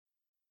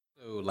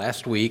So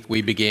last week,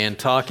 we began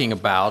talking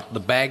about the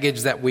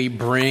baggage that we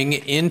bring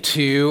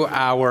into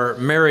our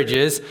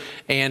marriages.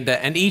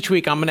 And each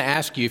week, I'm going to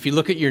ask you, if you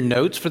look at your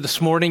notes for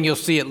this morning, you'll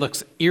see it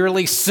looks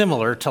eerily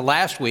similar to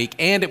last week,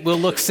 and it will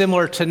look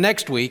similar to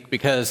next week,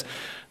 because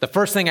the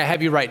first thing I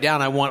have you write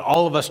down, I want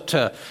all of us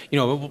to,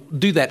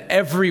 do that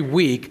every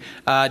week,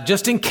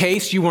 just in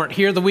case you weren't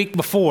here the week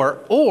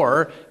before,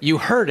 or you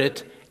heard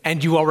it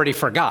and you already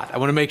forgot. I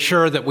want to make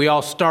sure that we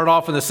all start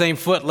off on the same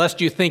foot, lest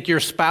you think your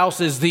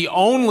spouse is the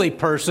only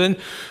person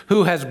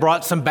who has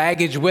brought some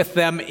baggage with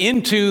them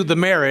into the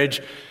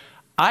marriage.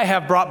 I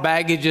have brought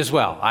baggage as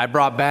well. I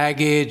brought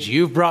baggage,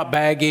 you've brought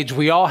baggage.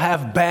 We all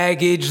have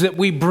baggage that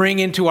we bring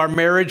into our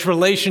marriage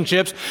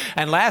relationships.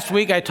 And last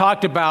week I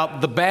talked about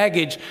the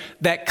baggage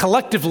that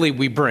collectively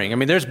we bring. I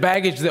mean, there's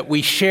baggage that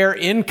we share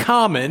in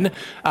common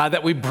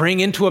that we bring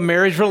into a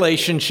marriage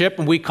relationship,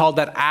 and we called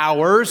that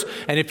ours.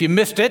 And if you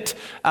missed it,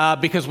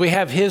 because we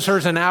have his,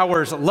 hers, and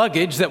ours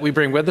luggage that we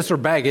bring with us, or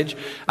baggage,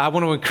 I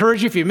want to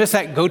encourage you, if you missed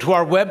that, go to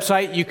our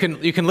website. You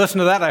can listen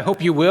to that. I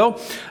hope you will.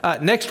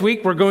 Next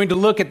week, we're going to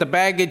look at the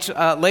baggage,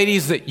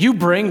 ladies, that you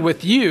bring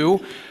with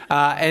you.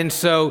 And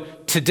so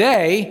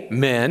today,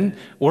 men,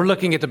 we're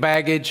looking at the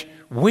baggage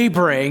we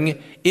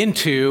bring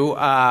into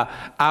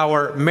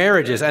our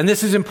marriages. And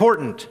this is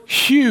important,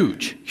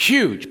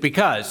 huge,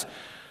 because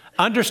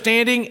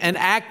understanding and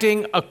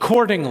acting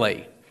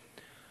accordingly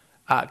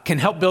can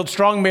help build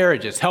strong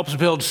marriages, helps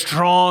build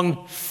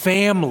strong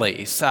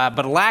families.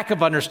 But a lack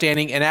of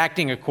understanding and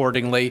acting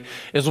accordingly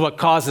is what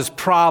causes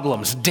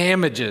problems,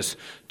 damages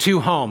to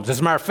homes.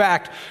 As a matter of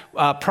fact,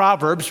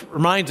 Proverbs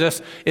reminds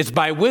us it's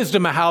by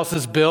wisdom a house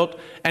is built,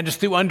 and it's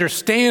through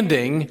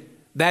understanding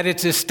that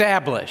it's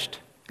established.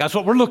 That's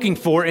what we're looking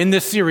for in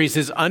this series,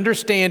 is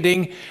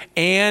understanding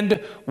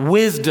and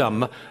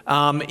wisdom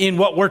in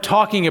what we're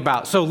talking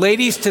about. So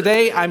ladies,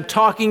 today I'm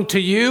talking to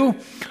you,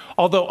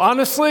 although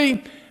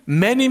honestly,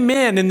 many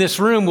men in this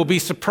room will be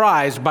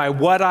surprised by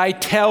what I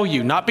tell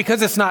you, not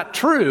because it's not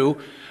true,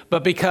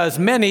 but because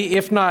many,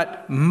 if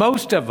not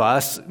most of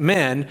us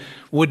men,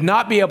 would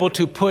not be able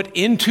to put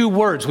into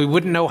words. We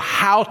wouldn't know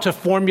how to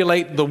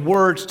formulate the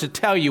words to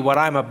tell you what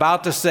I'm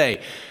about to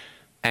say.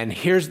 And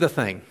here's the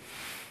thing.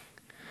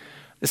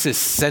 This is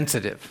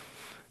sensitive.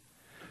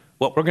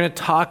 What we're going to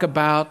talk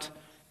about,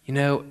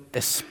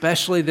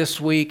 especially this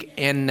week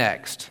and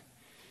next,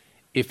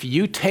 if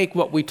you take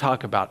what we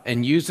talk about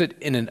and use it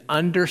in an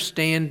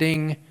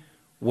understanding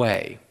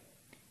way,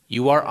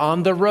 you are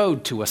on the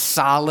road to a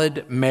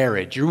solid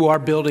marriage. You are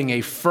building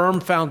a firm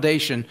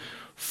foundation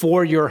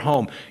for your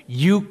home.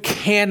 You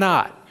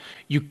cannot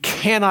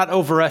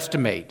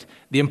overestimate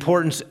the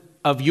importance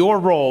of your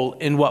role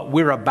in what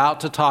we're about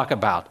to talk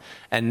about.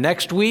 And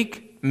next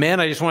week,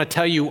 men, I just want to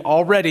tell you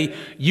already,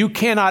 you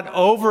cannot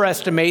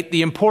overestimate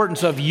the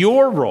importance of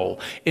your role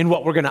in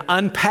what we're going to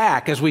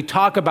unpack as we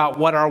talk about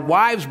what our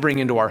wives bring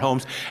into our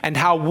homes and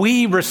how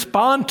we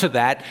respond to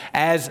that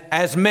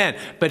as men.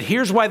 But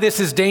here's why this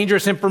is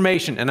dangerous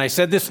information, and I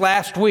said this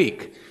last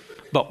week,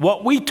 but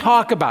what we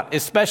talk about,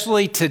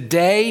 especially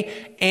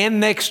today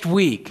and next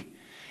week,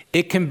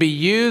 it can be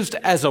used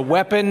as a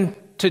weapon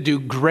to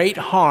do great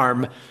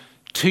harm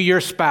to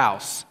your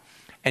spouse.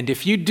 And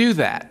if you do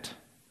that,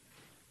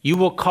 you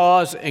will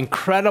cause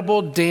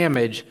incredible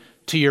damage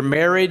to your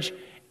marriage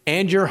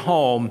and your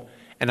home.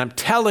 And I'm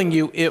telling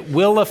you, it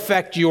will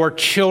affect your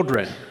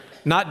children,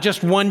 not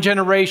just one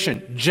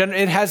generation.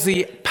 It has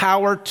the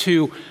power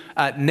to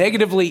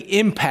negatively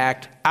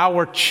impact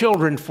our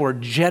children for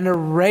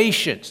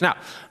generations. Now,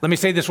 let me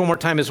say this one more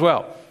time as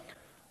well.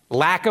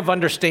 Lack of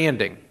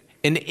understanding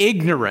and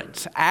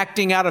ignorance,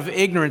 acting out of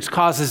ignorance,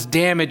 causes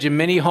damage in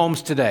many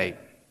homes today.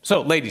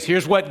 So, ladies,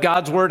 here's what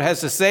God's word has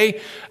to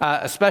say,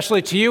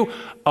 especially to you.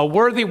 A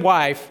worthy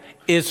wife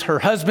is her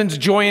husband's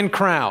joy and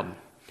crown.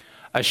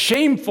 A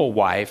shameful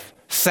wife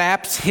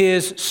saps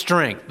his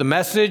strength. The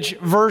Message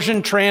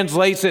version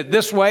translates it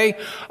this way: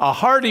 a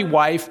hardy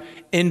wife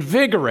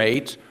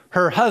invigorates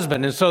her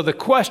husband. And so the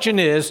question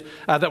is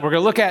that we're going to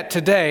look at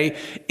today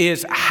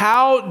is,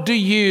 how do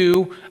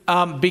you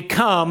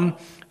become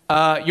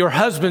your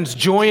husband's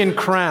joy and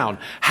crown?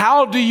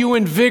 How do you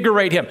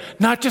invigorate him?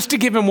 Not just to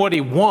give him what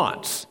he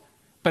wants,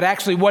 but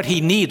actually what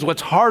he needs,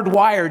 what's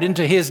hardwired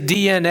into his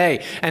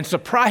DNA. And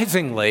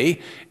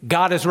surprisingly,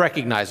 God has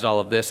recognized all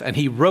of this, and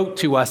he wrote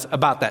to us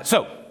about that.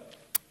 So,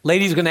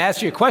 ladies, I'm going to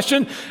ask you a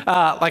question,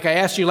 like I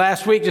asked you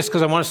last week, just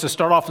because I want us to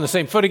start off on the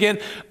same foot again.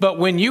 But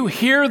when you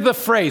hear the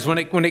phrase, when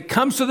it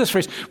comes to this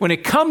phrase, when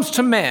it comes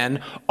to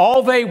men,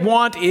 all they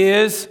want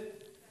is...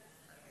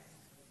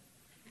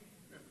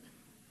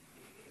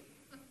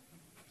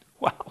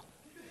 Wow.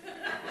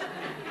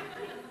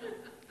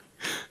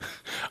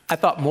 I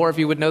thought more of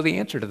you would know the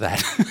answer to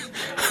that.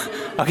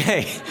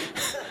 Okay.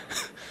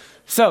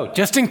 So,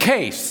 just in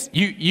case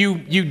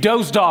you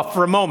dozed off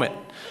for a moment,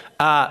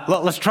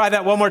 let's try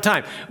that one more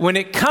time. When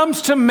it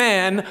comes to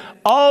men,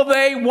 all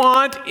they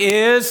want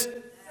is...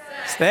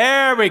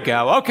 There we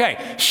go.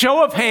 Okay.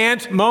 Show of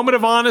hands, moment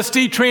of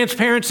honesty,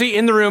 transparency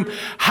in the room.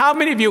 How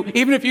many of you,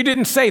 even if you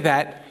didn't say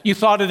that, you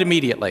thought it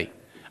immediately?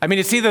 I mean,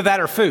 it's either that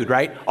or food,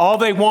 right? All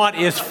they want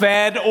is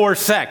fed or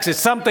sex. It's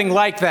something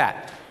like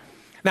that.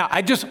 Now,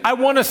 I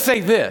want to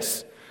say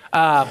this.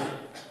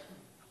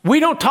 We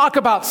don't talk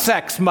about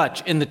sex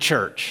much in the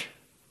church.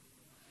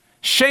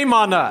 Shame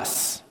on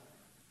us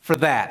for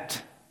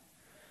that.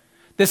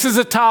 This is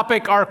a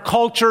topic our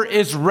culture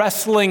is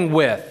wrestling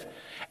with,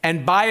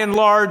 and by and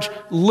large,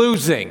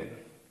 losing.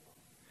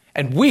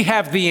 And we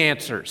have the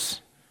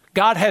answers.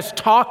 God has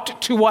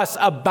talked to us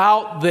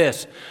about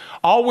this.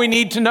 All we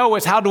need to know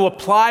is how to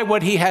apply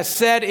what he has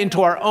said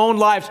into our own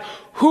lives.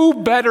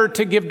 Who better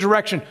to give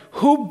direction?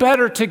 Who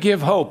better to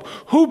give hope?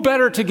 Who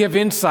better to give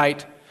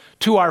insight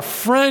to our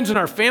friends and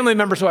our family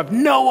members who have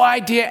no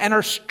idea and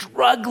are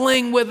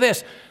struggling with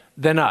this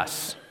than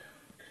us?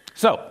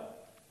 So,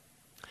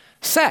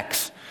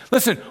 sex.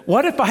 Listen,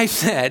 what if I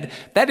said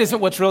that isn't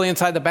what's really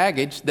inside the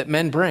baggage that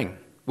men bring?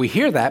 We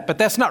hear that, but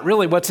that's not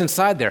really what's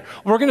inside there.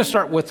 We're going to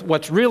start with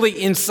what's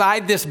really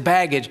inside this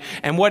baggage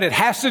and what it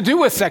has to do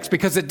with sex,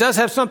 because it does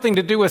have something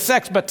to do with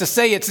sex, but to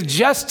say it's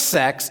just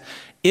sex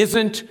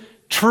isn't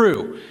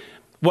true.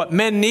 What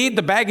men need,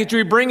 the baggage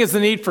we bring, is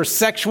the need for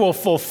sexual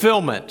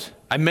fulfillment.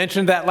 I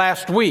mentioned that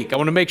last week. I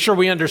want to make sure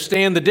we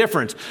understand the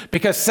difference,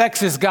 because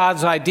sex is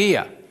God's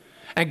idea.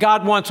 And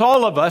God wants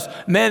all of us,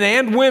 men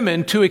and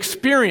women, to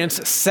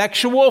experience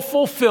sexual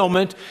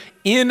fulfillment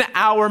in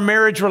our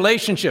marriage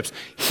relationships.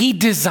 He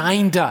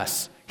designed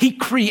us. He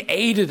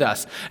created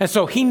us. And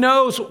so he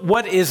knows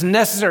what is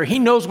necessary. He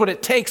knows what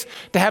it takes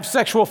to have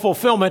sexual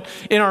fulfillment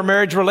in our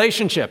marriage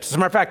relationships. As a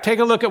matter of fact, take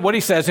a look at what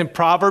he says in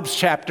Proverbs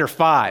chapter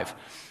 5.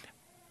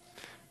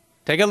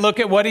 Take a look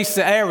at what he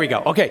said. There we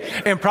go.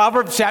 Okay. In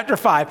Proverbs chapter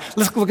 5,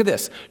 let's look at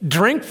this.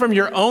 Drink from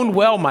your own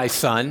well, my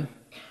son.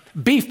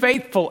 Be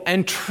faithful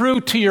and true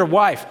to your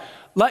wife.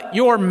 Let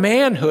your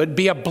manhood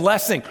be a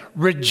blessing.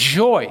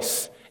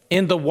 Rejoice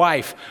in the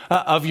wife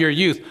of your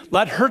youth.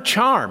 Let her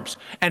charms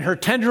and her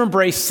tender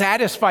embrace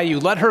satisfy you.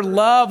 Let her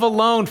love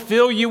alone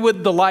fill you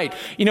with delight.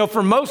 You know,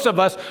 for most of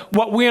us,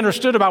 what we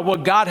understood about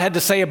what God had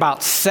to say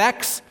about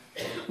sex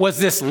was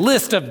this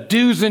list of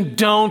do's and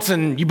don'ts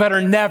and you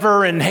better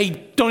never and hey,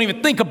 don't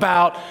even think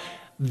about.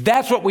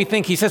 That's what we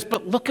think he says.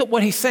 But look at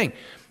what he's saying.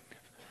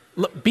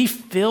 Look, be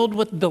filled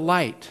with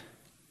delight.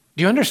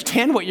 Do you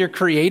understand what your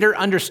Creator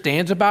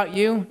understands about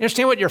you? You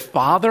understand what your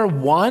Father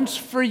wants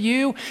for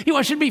you? He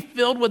wants you to be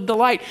filled with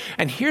delight.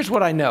 And here's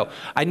what I know.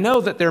 I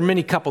know that there are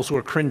many couples who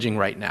are cringing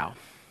right now.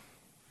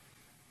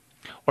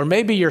 Or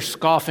maybe you're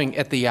scoffing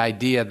at the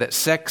idea that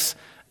sex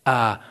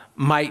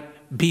might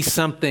be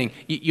something,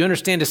 you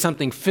understand, is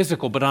something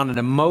physical, but on an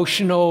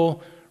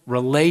emotional,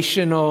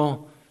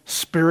 relational,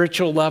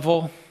 spiritual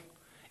level,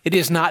 it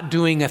is not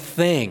doing a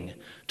thing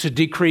to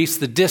decrease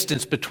the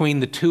distance between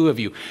the two of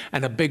you.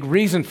 And a big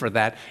reason for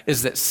that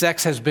is that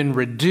sex has been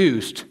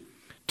reduced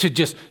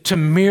to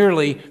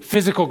merely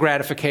physical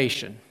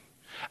gratification.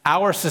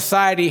 Our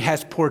society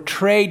has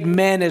portrayed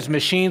men as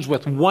machines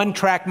with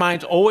one-track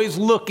minds, always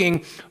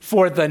looking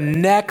for the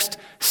next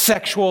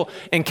sexual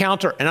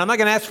encounter. And I'm not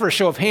going to ask for a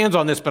show of hands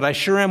on this, but I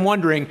sure am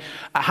wondering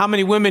how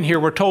many women here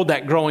were told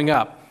that growing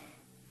up.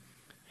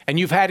 And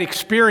you've had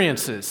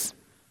experiences,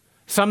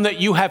 some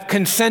that you have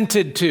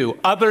consented to,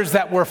 others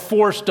that were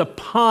forced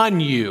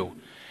upon you.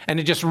 And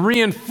it just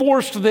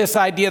reinforced this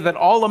idea that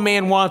all a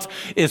man wants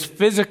is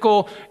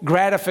physical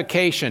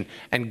gratification.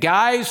 And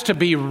guys, to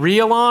be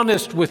real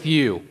honest with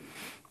you,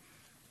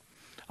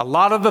 a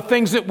lot of the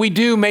things that we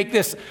do make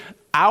this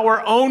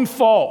our own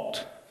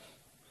fault.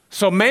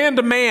 So man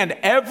to man,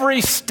 every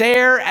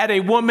stare at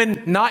a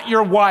woman, not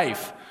your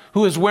wife,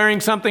 who is wearing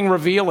something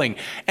revealing,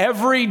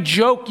 every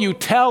joke you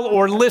tell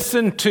or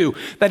listen to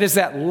that is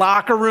that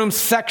locker room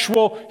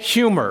sexual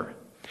humor,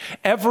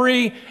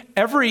 every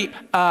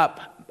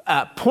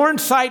porn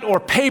site or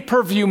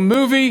pay-per-view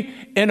movie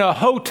in a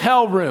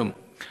hotel room,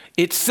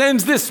 it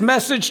sends this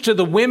message to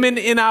the women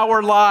in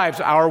our lives,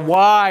 our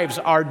wives,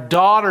 our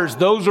daughters,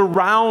 those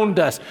around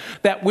us,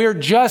 that we're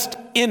just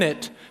in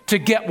it to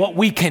get what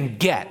we can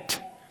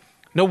get.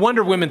 No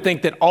wonder women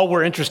think that all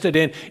we're interested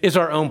in is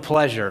our own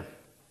pleasure.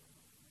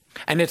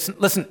 And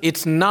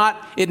it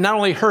not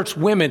only hurts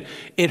women,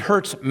 it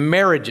hurts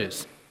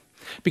marriages.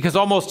 Because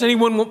almost any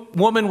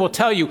woman will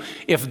tell you,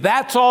 if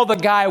that's all the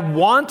guy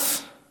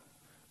wants,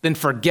 then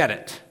forget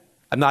it.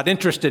 I'm not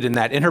interested in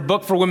that. In her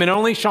book For Women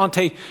Only,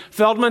 Shaunti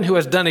Feldhahn, who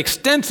has done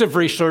extensive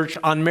research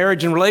on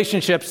marriage and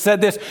relationships, said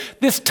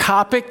this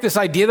topic, this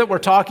idea that we're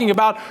talking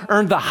about,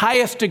 earned the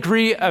highest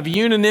degree of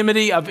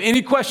unanimity of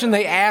any question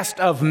they asked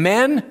of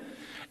men.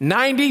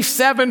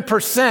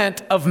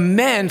 97% of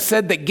men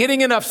said that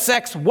getting enough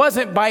sex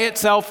wasn't by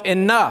itself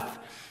enough.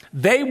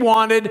 They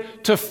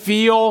wanted to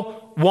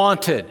feel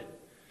wanted.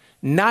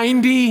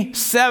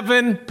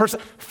 97%.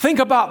 Think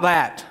about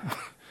that.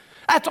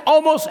 That's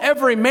almost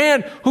every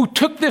man who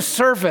took this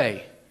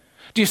survey.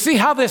 Do you see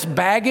how this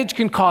baggage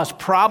can cause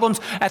problems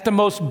at the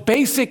most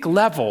basic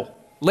level?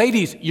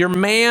 Ladies, your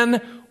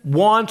man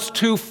wants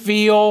to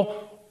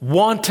feel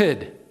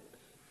wanted.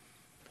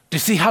 Do you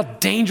see how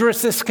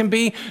dangerous this can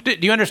be? Do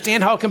you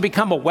understand how it can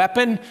become a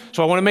weapon?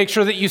 So I want to make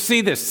sure that you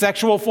see this.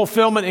 Sexual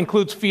fulfillment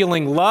includes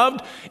feeling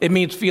loved. It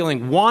means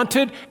feeling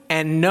wanted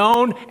and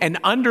known and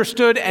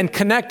understood and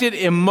connected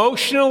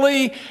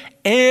emotionally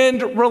and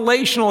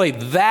relationally.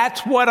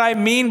 That's what I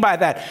mean by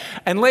that.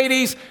 And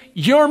ladies,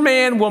 your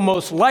man will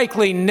most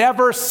likely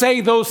never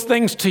say those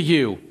things to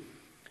you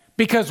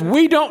because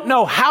we don't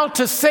know how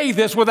to say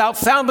this without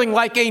sounding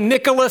like a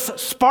Nicholas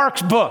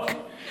Sparks book.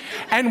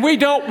 And we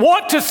don't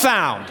want to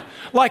sound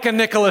like a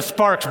Nicholas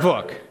Sparks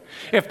book.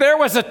 If there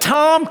was a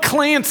Tom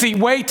Clancy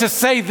way to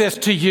say this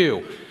to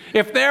you,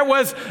 if there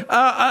was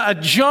a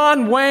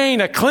John Wayne,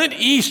 a Clint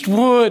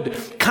Eastwood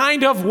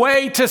kind of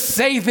way to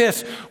say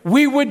this,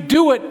 we would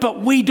do it,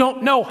 but we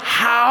don't know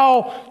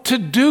how to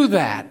do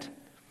that.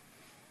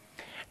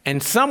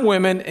 And some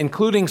women,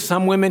 including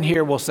some women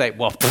here, will say,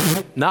 well,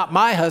 not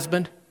my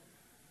husband.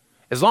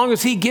 As long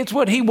as he gets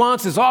what he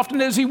wants as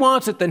often as he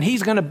wants it, then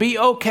he's going to be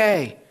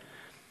okay.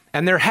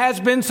 And there has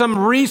been some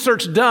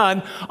research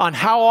done on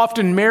how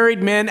often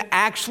married men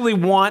actually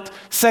want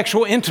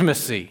sexual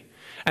intimacy.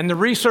 And the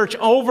research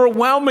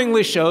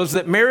overwhelmingly shows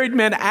that married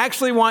men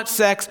actually want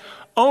sex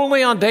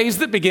only on days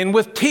that begin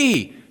with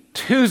T,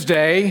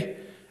 Tuesday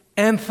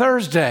and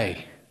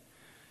Thursday.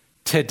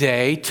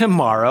 Today,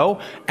 tomorrow,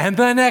 and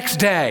the next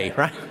day,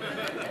 right?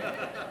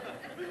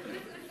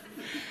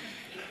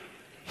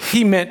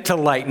 He meant to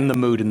lighten the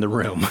mood in the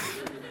room.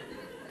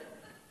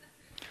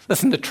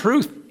 Listen, the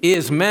truth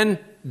is men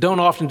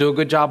don't often do a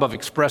good job of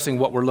expressing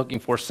what we're looking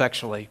for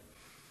sexually.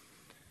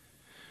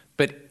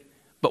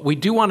 But we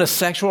do want a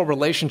sexual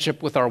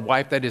relationship with our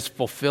wife that is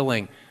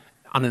fulfilling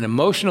on an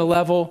emotional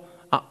level,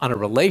 on a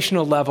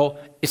relational level.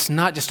 It's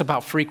not just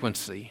about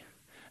frequency.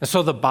 And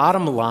so the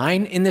bottom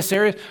line in this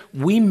area,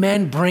 we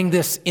men bring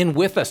this in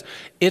with us.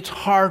 It's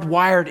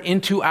hardwired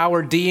into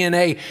our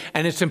DNA,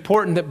 and it's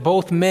important that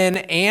both men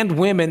and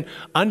women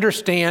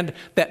understand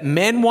that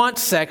men want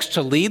sex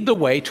to lead the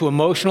way to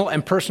emotional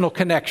and personal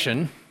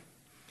connection,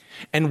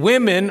 and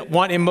women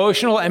want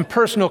emotional and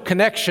personal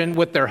connection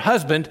with their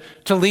husband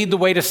to lead the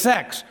way to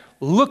sex.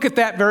 Look at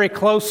that very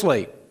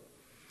closely.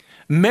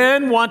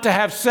 Men want to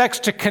have sex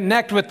to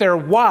connect with their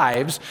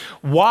wives.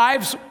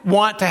 Wives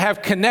want to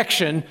have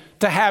connection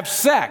to have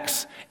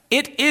sex.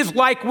 It is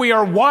like we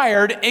are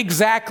wired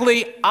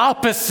exactly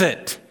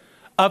opposite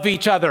of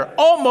each other,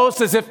 almost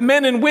as if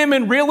men and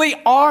women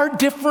really are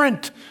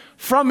different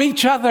from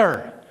each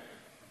other.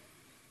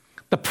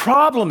 The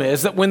problem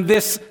is that when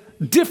this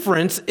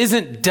difference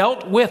isn't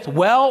dealt with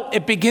well,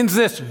 it begins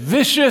this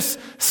vicious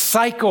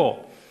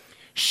cycle.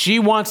 She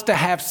wants to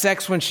have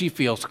sex when she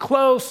feels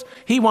close.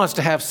 He wants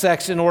to have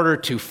sex in order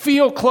to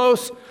feel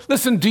close.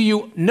 Listen, do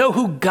you know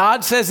who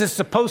God says is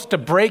supposed to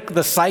break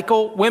the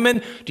cycle,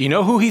 women? Do you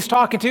know who he's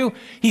talking to?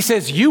 He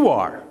says, you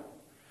are.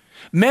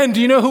 Men,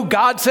 do you know who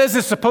God says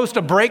is supposed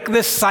to break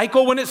this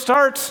cycle when it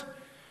starts?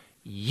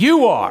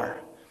 You are.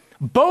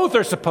 Both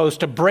are supposed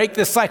to break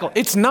this cycle.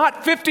 It's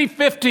not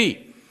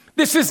 50-50.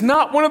 This is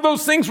not one of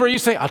those things where you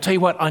say, I'll tell you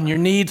what, on your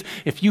needs,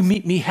 if you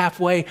meet me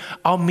halfway,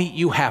 I'll meet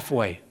you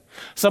halfway.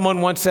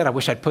 Someone once said, I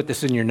wish I'd put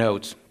this in your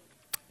notes.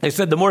 They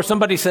said, the more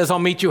somebody says, I'll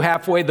meet you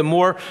halfway, the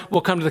more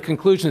we'll come to the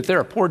conclusion that they're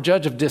a poor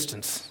judge of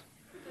distance.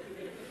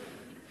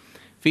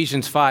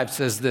 Ephesians 5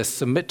 says this,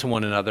 submit to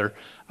one another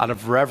out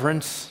of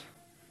reverence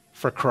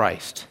for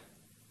Christ.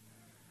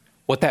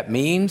 What that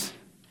means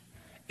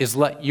is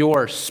let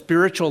your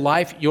spiritual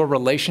life, your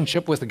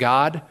relationship with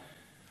God,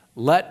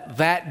 let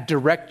that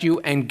direct you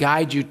and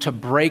guide you to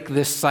break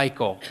this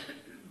cycle.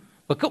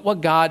 Look at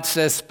what God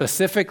says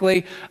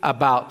specifically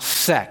about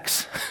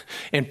sex.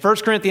 In 1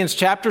 Corinthians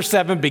chapter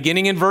 7,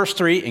 beginning in verse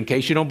 3, in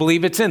case you don't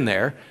believe it's in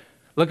there,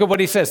 look at what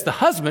he says. The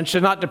husband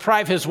should not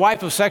deprive his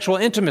wife of sexual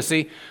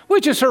intimacy,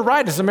 which is her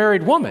right as a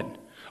married woman.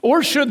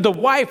 Or should the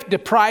wife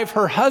deprive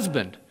her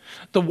husband?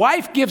 The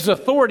wife gives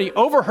authority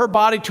over her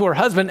body to her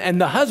husband,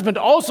 and the husband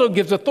also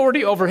gives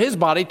authority over his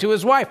body to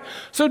his wife.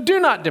 So do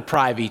not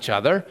deprive each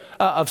other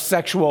of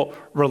sexual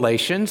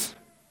relations.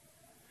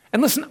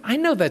 And listen, I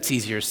know that's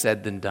easier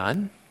said than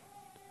done.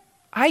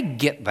 I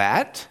get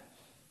that.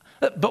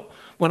 But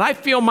when I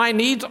feel my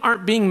needs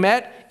aren't being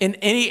met in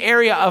any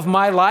area of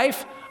my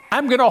life,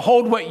 I'm going to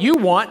hold what you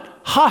want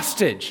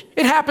hostage.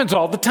 It happens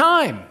all the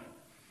time.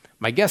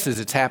 My guess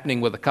is it's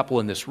happening with a couple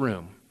in this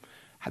room.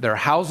 There are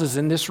houses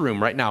in this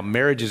room right now,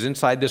 marriages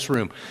inside this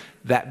room.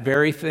 That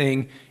very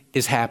thing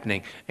is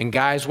happening. And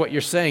guys, what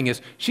you're saying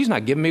is, she's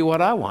not giving me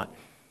what I want,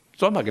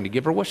 so I'm not going to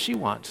give her what she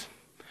wants.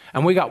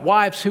 And we got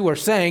wives who are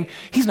saying,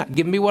 he's not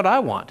giving me what I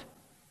want,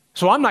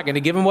 so I'm not going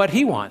to give him what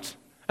he wants.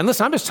 And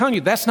listen, I'm just telling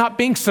you, that's not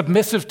being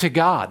submissive to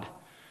God.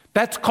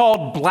 That's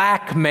called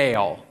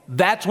blackmail.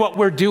 That's what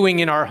we're doing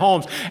in our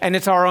homes. And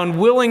it's our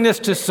unwillingness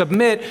to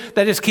submit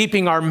that is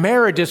keeping our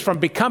marriages from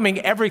becoming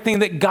everything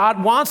that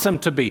God wants them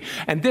to be.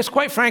 And this,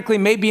 quite frankly,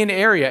 may be an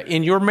area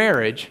in your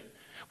marriage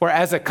where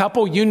as a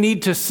couple, you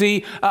need to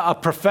see a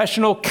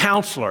professional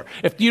counselor.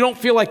 If you don't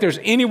feel like there's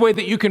any way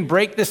that you can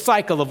break this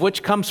cycle of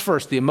which comes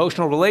first, the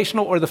emotional,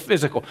 relational, or the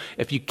physical,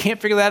 if you can't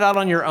figure that out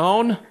on your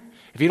own,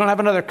 If you don't have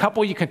another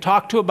couple you can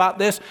talk to about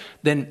this,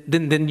 then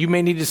you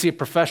may need to see a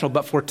professional.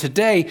 But for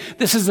today,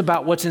 this is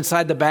about what's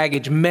inside the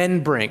baggage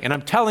men bring. And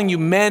I'm telling you,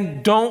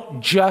 men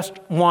don't just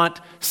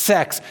want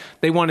sex.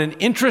 They want an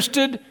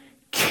interested,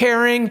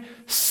 caring,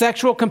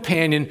 sexual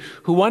companion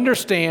who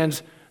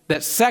understands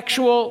that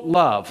sexual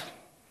love,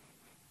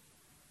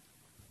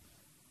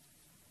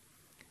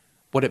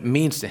 what it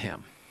means to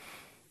him,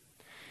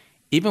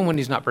 even when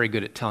he's not very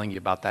good at telling you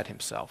about that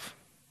himself.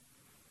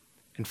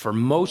 And for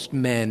most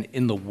men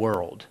in the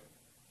world,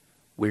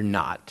 we're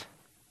not.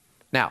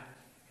 Now,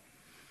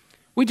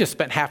 we just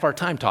spent half our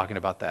time talking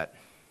about that.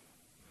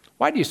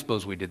 Why do you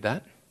suppose we did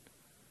that?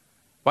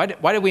 Why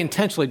did we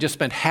intentionally just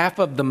spend half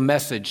of the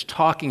message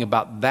talking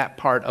about that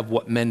part of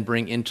what men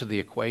bring into the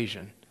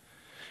equation?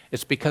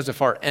 It's because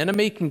if our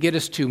enemy can get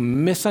us to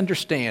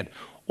misunderstand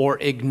or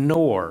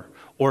ignore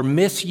or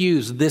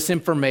misuse this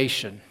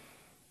information,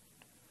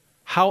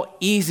 how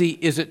easy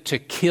is it to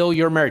kill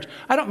your marriage?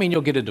 I don't mean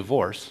you'll get a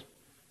divorce.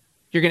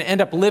 You're going to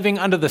end up living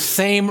under the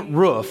same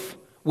roof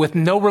with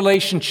no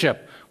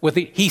relationship.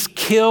 He's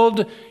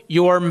killed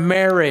your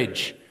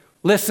marriage.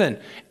 Listen,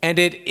 and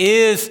it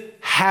is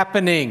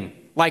happening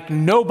like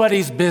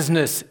nobody's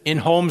business in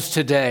homes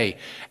today.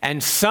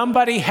 And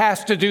somebody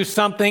has to do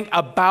something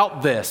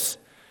about this.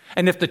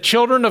 And if the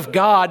children of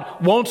God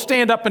won't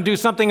stand up and do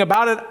something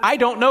about it, I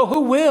don't know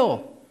who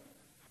will.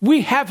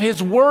 We have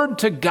his word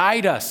to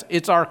guide us.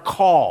 It's our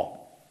call.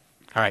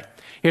 All right,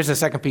 here's the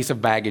second piece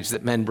of baggage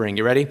that men bring.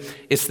 You ready?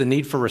 It's the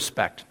need for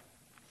respect.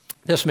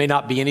 This may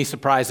not be any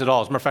surprise at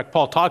all. As a matter of fact,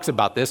 Paul talks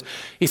about this.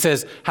 He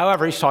says,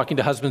 however, he's talking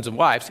to husbands and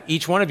wives.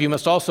 Each one of you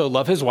must also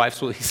love his wife.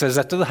 So he says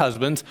that to the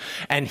husbands.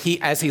 And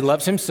as he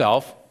loves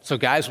himself. So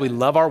guys, we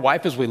love our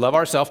wife as we love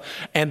ourselves.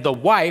 And the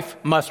wife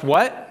must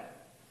what?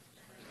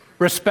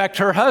 Respect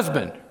her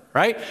husband.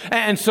 Right?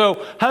 And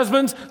so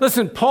husbands,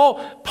 listen,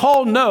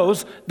 Paul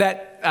knows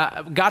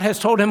that God has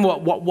told him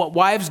what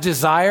wives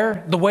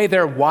desire, the way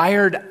they're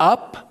wired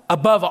up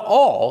above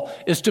all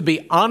is to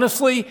be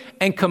honestly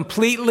and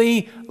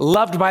completely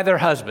loved by their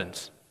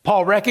husbands.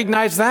 Paul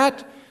recognized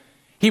that.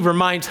 He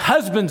reminds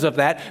husbands of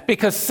that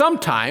because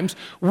sometimes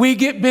we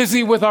get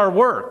busy with our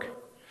work.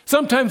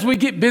 Sometimes we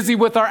get busy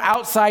with our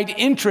outside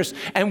interests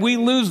and we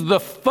lose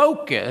the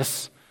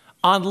focus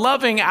on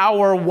loving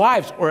our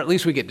wives, or at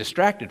least we get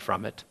distracted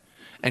from it.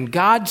 And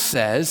God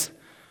says,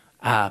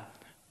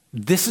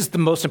 this is the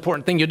most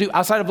important thing you'll do.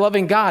 Outside of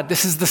loving God,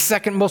 this is the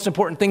second most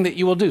important thing that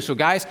you will do. So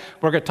guys,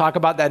 we're going to talk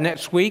about that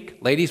next week.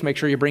 Ladies, make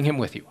sure you bring him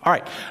with you. All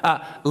right.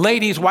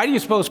 Ladies, why do you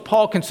suppose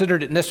Paul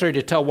considered it necessary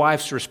to tell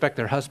wives to respect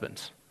their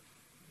husbands?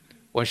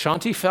 When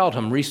Shaunti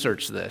Feldham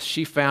researched this,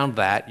 she found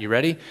that, you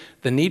ready?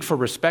 The need for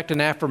respect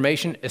and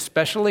affirmation,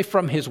 especially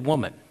from his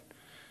woman,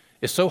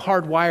 is so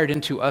hardwired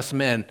into us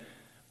men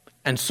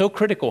and so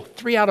critical.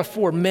 3 out of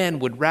 4 men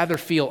would rather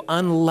feel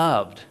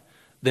unloved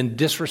than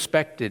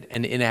disrespected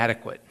and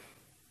inadequate.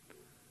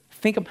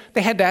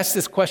 They had to ask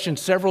this question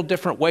several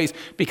different ways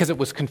because it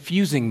was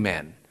confusing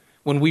men.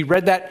 When we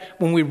read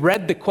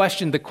the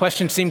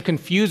question seemed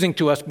confusing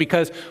to us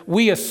because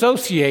we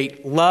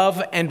associate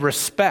love and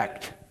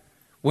respect.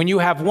 When you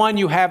have one,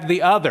 you have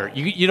the other.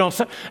 You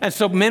don't, and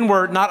so men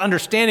were not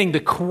understanding the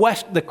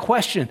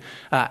question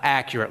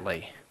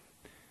accurately.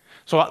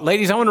 So,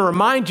 ladies, I want to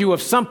remind you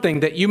of something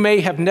that you may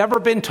have never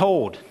been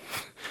told,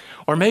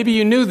 or maybe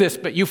you knew this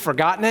but you've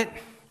forgotten it.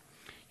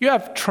 You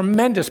have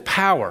tremendous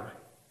power.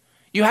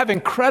 You have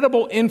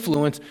incredible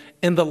influence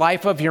in the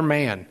life of your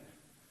man.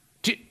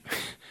 Do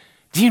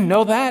you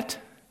know that?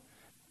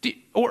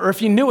 Or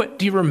if you knew it,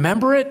 do you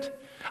remember it?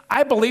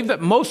 I believe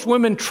that most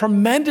women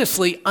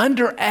tremendously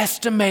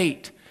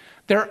underestimate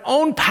their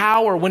own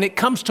power when it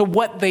comes to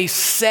what they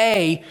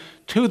say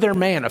to their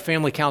man. A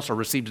family counselor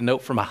received a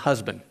note from a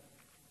husband.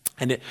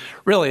 And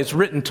it's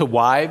written to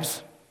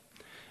wives,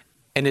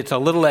 and it's a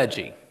little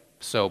edgy,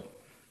 so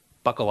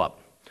buckle up.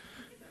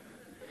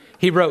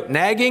 He wrote,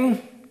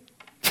 nagging,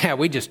 yeah,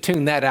 we just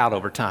tune that out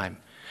over time.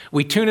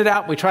 We tune it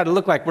out, we try to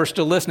look like we're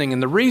still listening,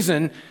 and the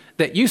reason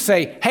that you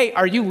say, hey,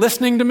 are you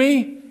listening to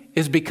me,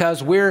 is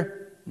because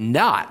we're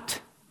not.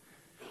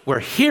 We're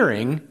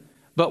hearing,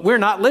 but we're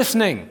not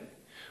listening.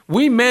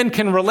 We men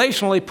can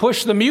relationally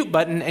push the mute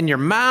button and your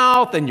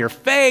mouth and your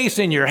face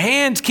and your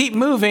hands keep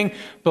moving,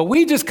 but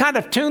we just kind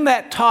of tune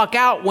that talk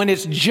out when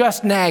it's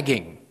just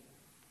nagging.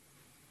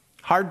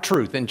 Hard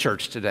truth in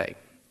church today,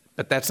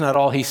 but that's not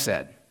all he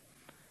said.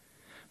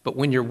 But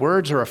when your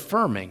words are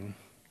affirming,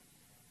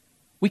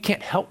 we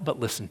can't help but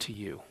listen to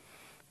you.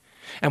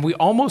 And we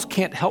almost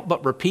can't help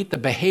but repeat the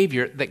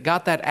behavior that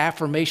got that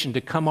affirmation to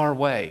come our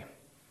way.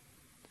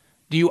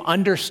 Do you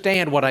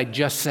understand what I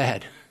just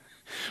said?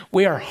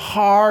 We are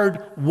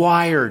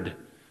hardwired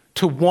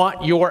to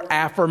want your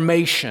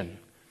affirmation.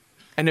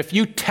 And if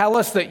you tell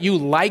us that you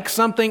like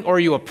something or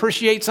you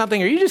appreciate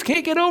something or you just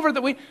can't get over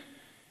that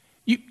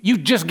you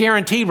just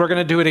guaranteed we're going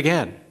to do it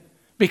again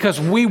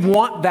because we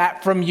want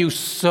that from you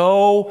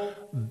so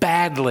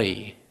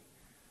badly.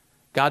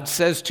 God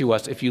says to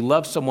us, if you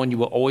love someone, you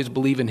will always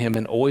believe in him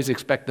and always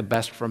expect the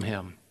best from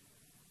him.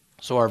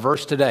 So our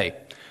verse today,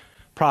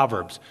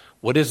 Proverbs.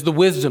 What is the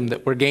wisdom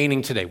that we're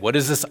gaining today? What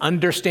is this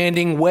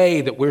understanding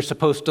way that we're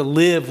supposed to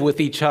live with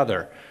each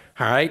other?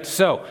 All right,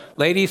 so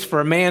ladies,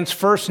 for a man's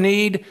first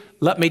need,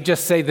 let me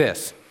just say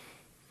this.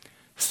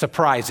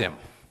 Surprise him.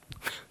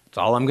 That's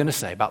all I'm going to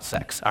say about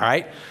sex, all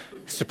right?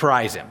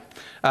 Surprise him.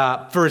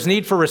 For his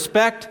need for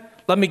respect,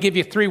 let me give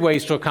you 3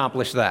 ways to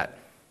accomplish that.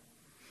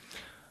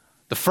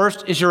 The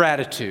first is your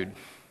attitude.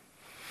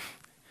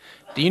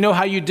 Do you know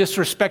how you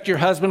disrespect your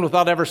husband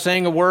without ever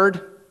saying a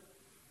word?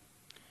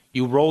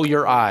 You roll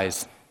your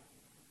eyes.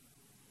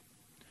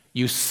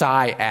 You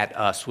sigh at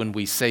us when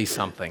we say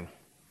something.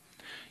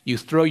 You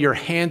throw your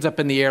hands up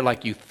in the air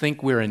like you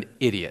think we're an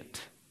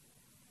idiot.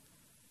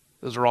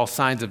 Those are all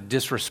signs of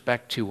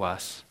disrespect to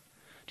us.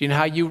 Do you know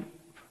how you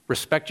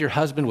respect your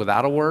husband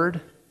without a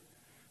word?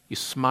 You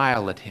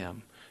smile at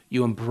him.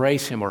 You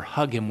embrace him or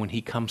hug him when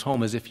he comes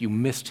home as if you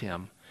missed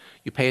him.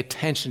 You pay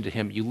attention to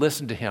him. You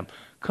listen to him.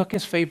 Cook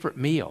his favorite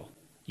meal.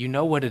 You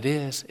know what it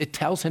is. It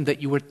tells him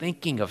that you were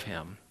thinking of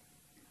him.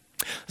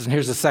 Listen,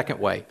 here's the second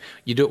way.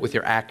 You do it with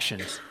your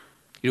actions.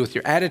 You do it with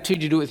your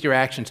attitude, you do it with your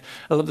actions.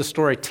 I love the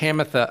story.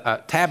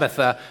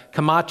 Tabitha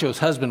Camacho's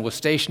husband was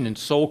stationed in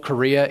Seoul,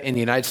 Korea in the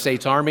United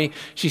States Army.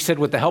 She said,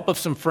 with the help of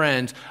some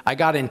friends, I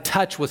got in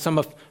touch with some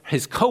of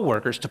his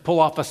coworkers to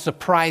pull off a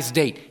surprise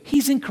date.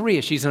 He's in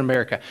Korea, she's in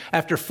America.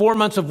 After 4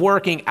 months of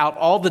working out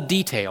all the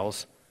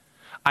details,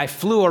 I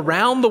flew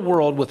around the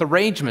world with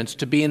arrangements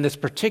to be in this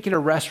particular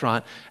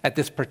restaurant at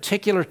this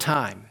particular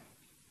time.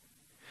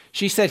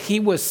 She said he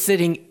was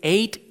sitting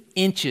 8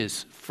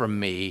 inches from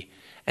me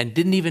and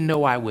didn't even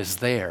know I was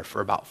there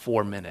for about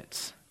 4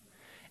 minutes.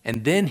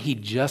 And then he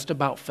just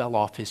about fell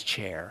off his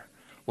chair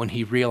when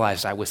he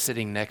realized I was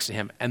sitting next to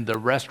him, and the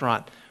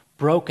restaurant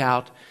broke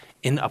out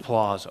in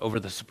applause over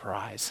the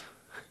surprise.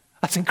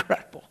 That's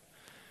incredible.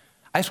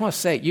 I just want to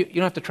say, you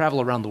don't have to travel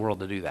around the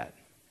world to do that.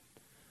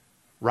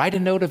 Write a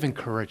note of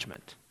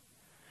encouragement.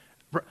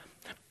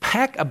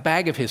 Pack a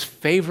bag of his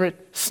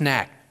favorite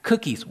snack,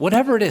 cookies,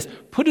 whatever it is.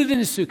 Put it in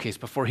his suitcase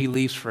before he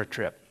leaves for a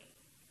trip.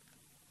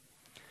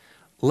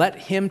 Let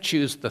him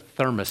choose the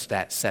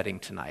thermostat setting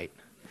tonight.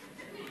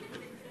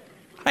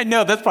 I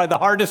know, that's probably the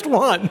hardest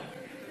one.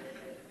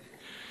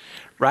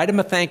 Write him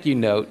a thank you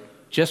note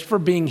just for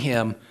being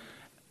him.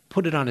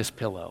 Put it on his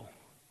pillow.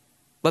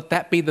 Let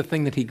that be the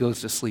thing that he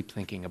goes to sleep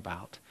thinking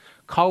about.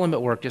 Call him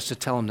at work just to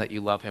tell him that you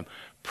love him.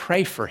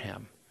 Pray for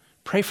him.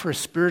 Pray for his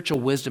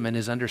spiritual wisdom and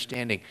his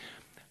understanding.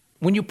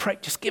 When you pray,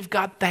 just give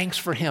God thanks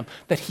for him,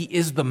 that he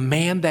is the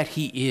man that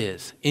he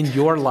is in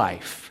your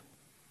life.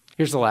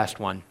 Here's the last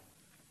one.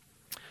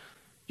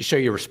 You show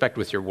your respect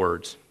with your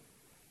words.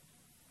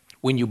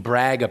 When you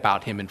brag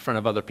about him in front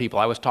of other people.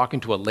 I was talking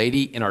to a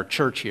lady in our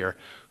church here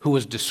who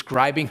was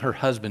describing her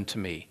husband to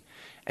me.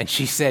 And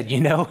she said, you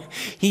know,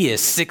 he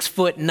is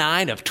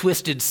 6'9" of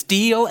twisted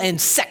steel and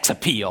sex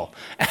appeal.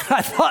 And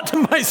I thought to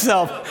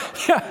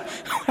myself, yeah,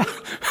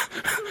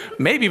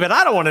 maybe, but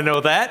I don't want to know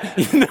that,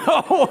 you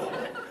know.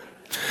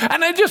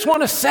 And I just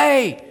want to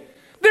say,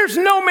 there's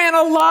no man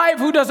alive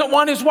who doesn't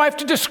want his wife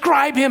to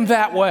describe him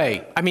that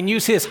way. I mean,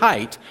 use his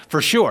height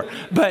for sure.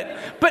 But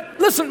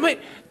listen, we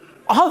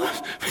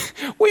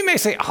may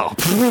say,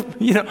 oh,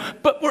 you know,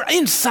 but we're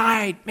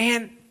inside,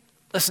 man.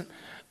 Listen,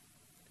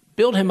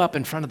 build him up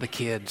in front of the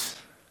kids.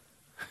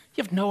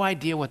 You have no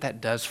idea what that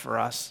does for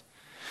us.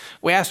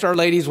 We asked our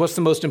ladies, what's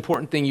the most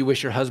important thing you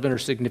wish your husband or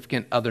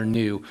significant other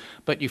knew,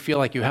 but you feel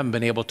like you haven't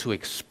been able to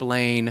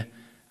explain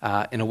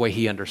in a way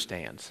he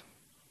understands.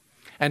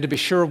 And to be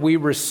sure, we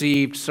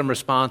received some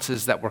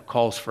responses that were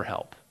calls for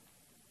help.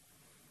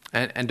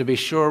 And to be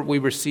sure, we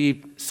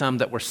received some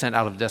that were sent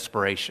out of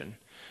desperation,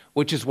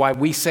 which is why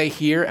we say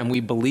here, and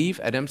we believe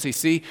at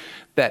MCC,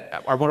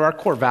 that one of our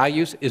core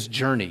values is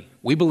journey.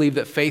 We believe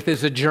that faith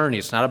is a journey.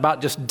 It's not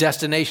about just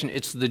destination,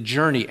 it's the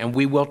journey, and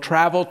we will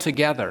travel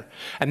together.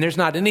 And there's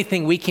not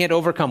anything we can't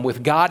overcome.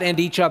 With God and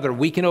each other,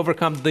 we can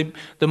overcome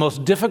the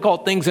most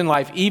difficult things in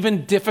life,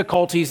 even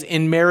difficulties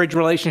in marriage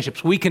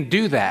relationships. We can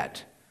do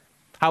that.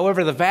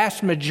 However, the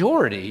vast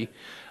majority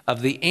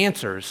of the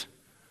answers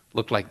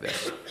look like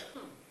this.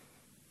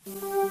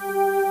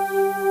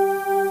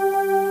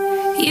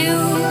 You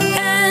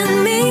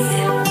and me,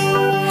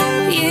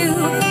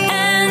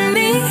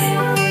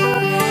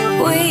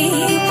 we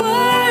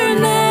were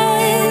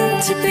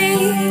meant to be.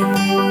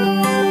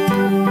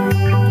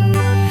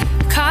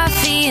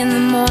 Coffee in the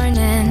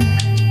morning,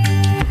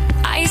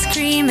 ice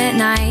cream at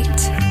night.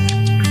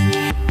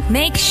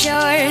 Make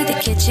sure the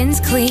kitchen's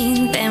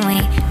clean, then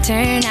we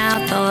turn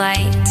out the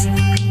light.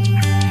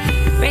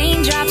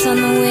 Raindrops on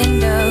the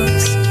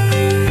windows,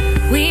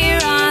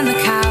 we're on the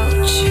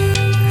couch.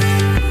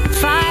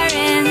 Fire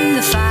in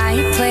the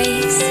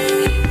fireplace,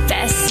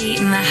 best seat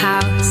in the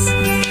house.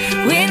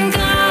 When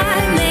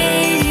God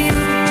made you,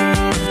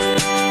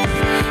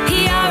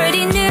 He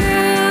already knew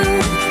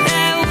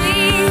that we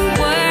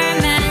were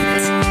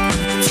meant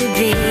to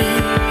be.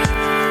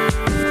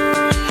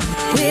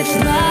 With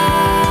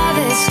love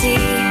as deep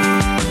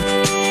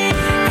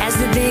as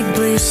the big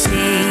blue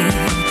sea,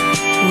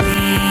 we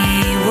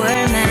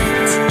were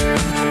meant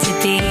to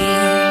be.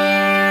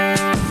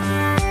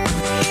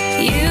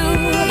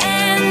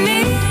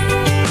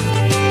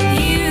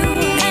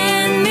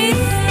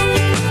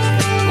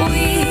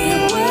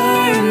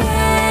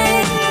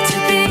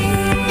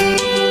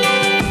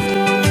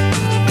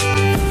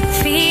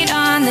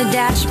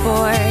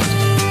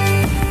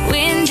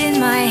 wind in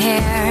my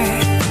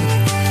hair.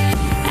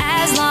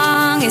 As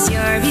long as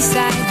you're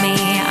beside me,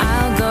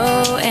 I'll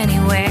go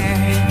anywhere.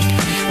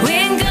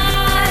 When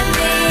God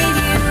made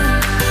you,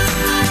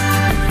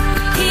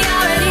 He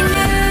already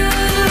knew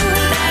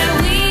that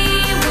we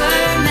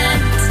were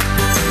meant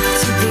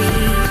to be.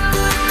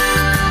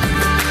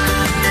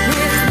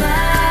 With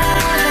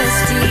love as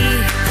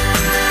deep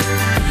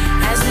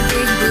as the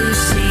big blue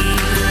sea,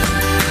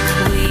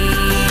 we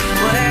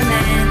were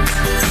meant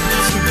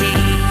to be.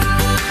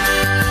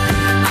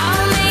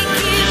 I'll make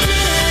you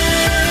dinner,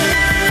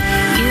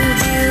 you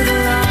do the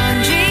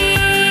laundry,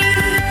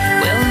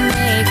 we'll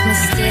make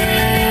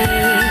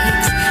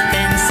mistakes,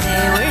 then say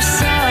we're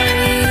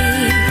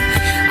sorry.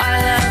 Our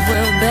love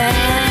will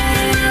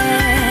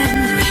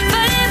bend,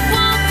 but it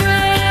won't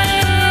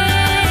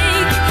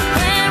break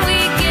when we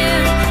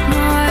give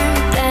more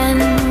than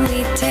we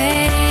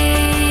take.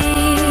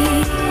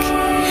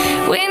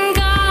 When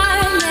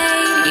God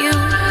made you,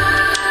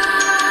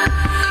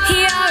 He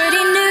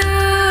already knew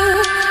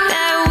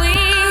that we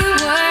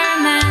were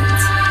meant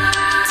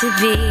to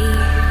be.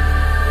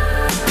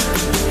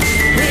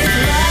 With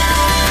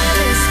love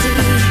as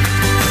deep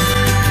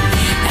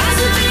as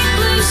the big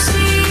blue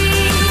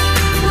sea,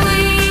 we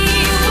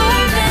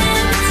were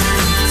meant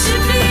to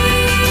be.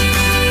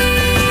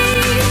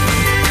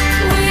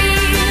 We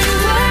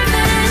were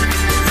meant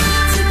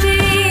to be.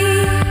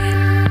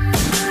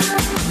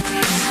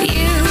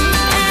 You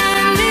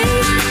and me,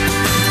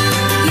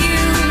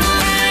 you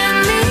and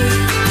me,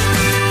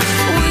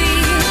 we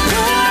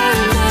were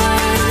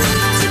meant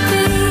to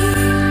be.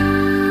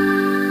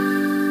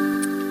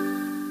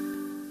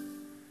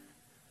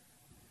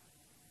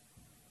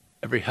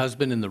 Every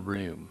husband in the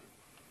room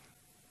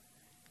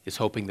is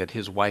hoping that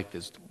his wife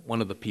is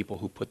one of the people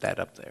who put that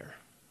up there.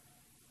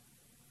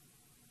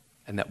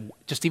 And that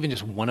just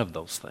one of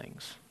those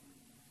things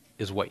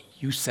is what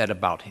you said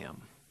about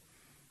him.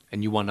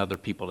 And you want other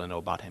people to know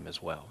about him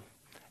as well.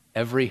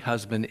 Every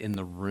husband in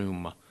the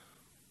room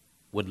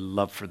would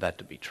love for that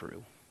to be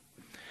true.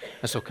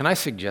 And so can I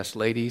suggest,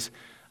 ladies,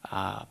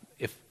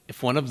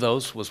 if one of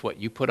those was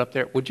what you put up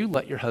there, would you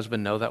let your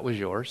husband know that was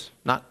yours?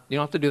 You don't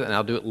have to do that, and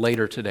I'll do it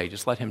later today.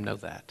 Just let him know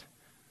that.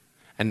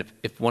 And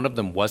if one of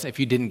them wasn't, if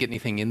you didn't get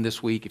anything in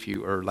this week,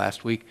 or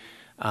last week,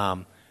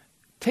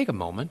 take a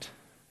moment,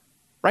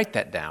 write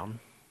that down.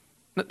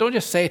 Don't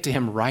just say it to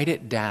him, write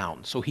it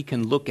down so he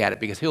can look at it,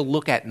 because he'll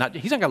look at,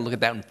 he's not going to look at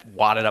that and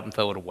wad it up and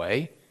throw it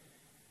away.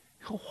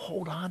 He'll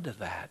hold on to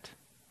that.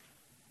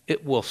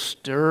 It will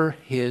stir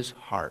his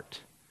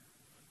heart.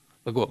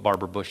 Look at what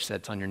Barbara Bush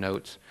said. It's on your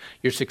notes.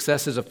 Your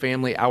success as a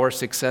family, our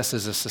success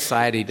as a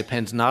society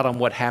depends not on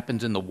what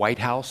happens in the White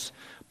House,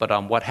 but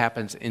on what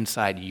happens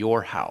inside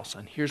your house.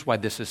 And here's why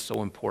this is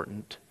so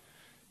important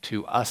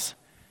to us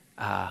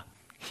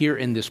here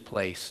in this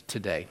place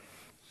today.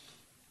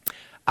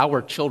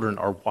 Our children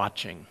are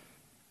watching.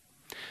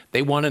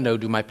 They want to know,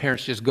 do my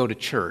parents just go to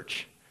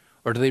church?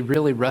 Or do they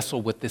really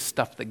wrestle with this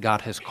stuff that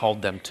God has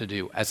called them to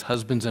do as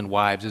husbands and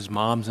wives, as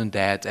moms and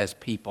dads, as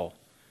people?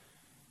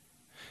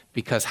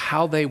 Because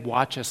how they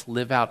watch us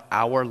live out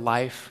our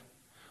life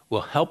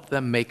will help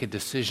them make a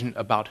decision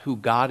about who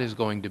God is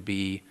going to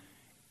be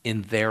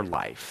in their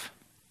life.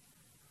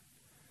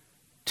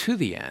 To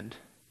the end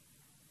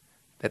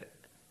that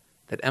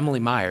Emily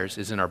Myers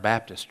is in our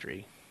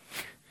baptistry,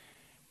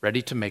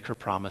 ready to make her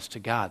promise to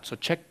God. So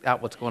check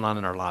out what's going on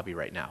in our lobby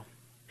right now.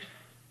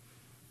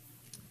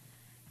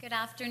 Good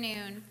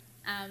afternoon.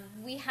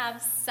 We have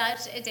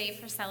such a day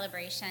for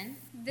celebration.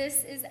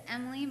 This is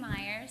Emily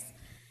Myers,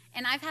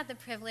 and I've had the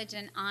privilege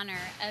and honor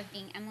of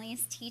being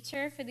Emily's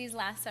teacher for these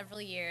last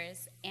several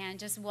years, and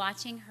just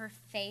watching her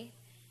faith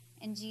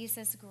in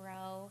Jesus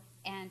grow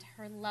and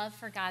her love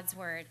for God's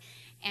word.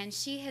 And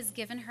she has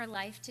given her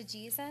life to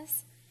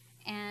Jesus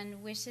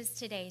and wishes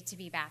today to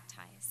be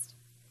baptized.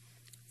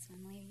 So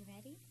Emily, are you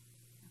ready?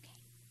 Okay.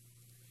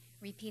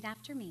 Repeat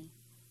after me.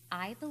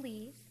 I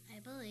believe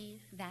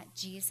that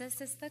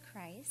Jesus is the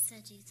Christ,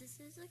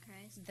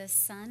 the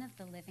Son of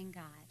the living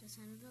God,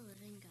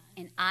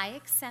 and I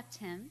accept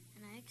him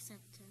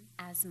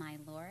as my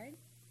Lord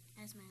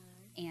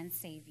and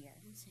Savior.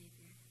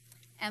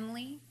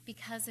 Emily,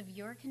 because of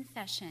your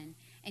confession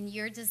and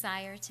your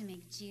desire to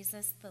make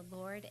Jesus the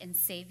Lord and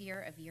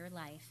Savior of your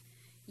life,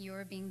 you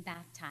are being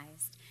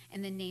baptized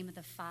in the name of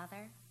the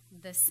Father,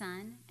 the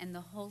Son, and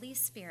the Holy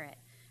Spirit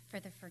for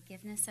the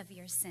forgiveness of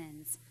your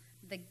sins,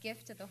 the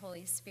gift of the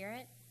Holy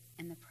Spirit,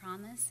 and the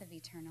promise of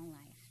eternal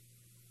life.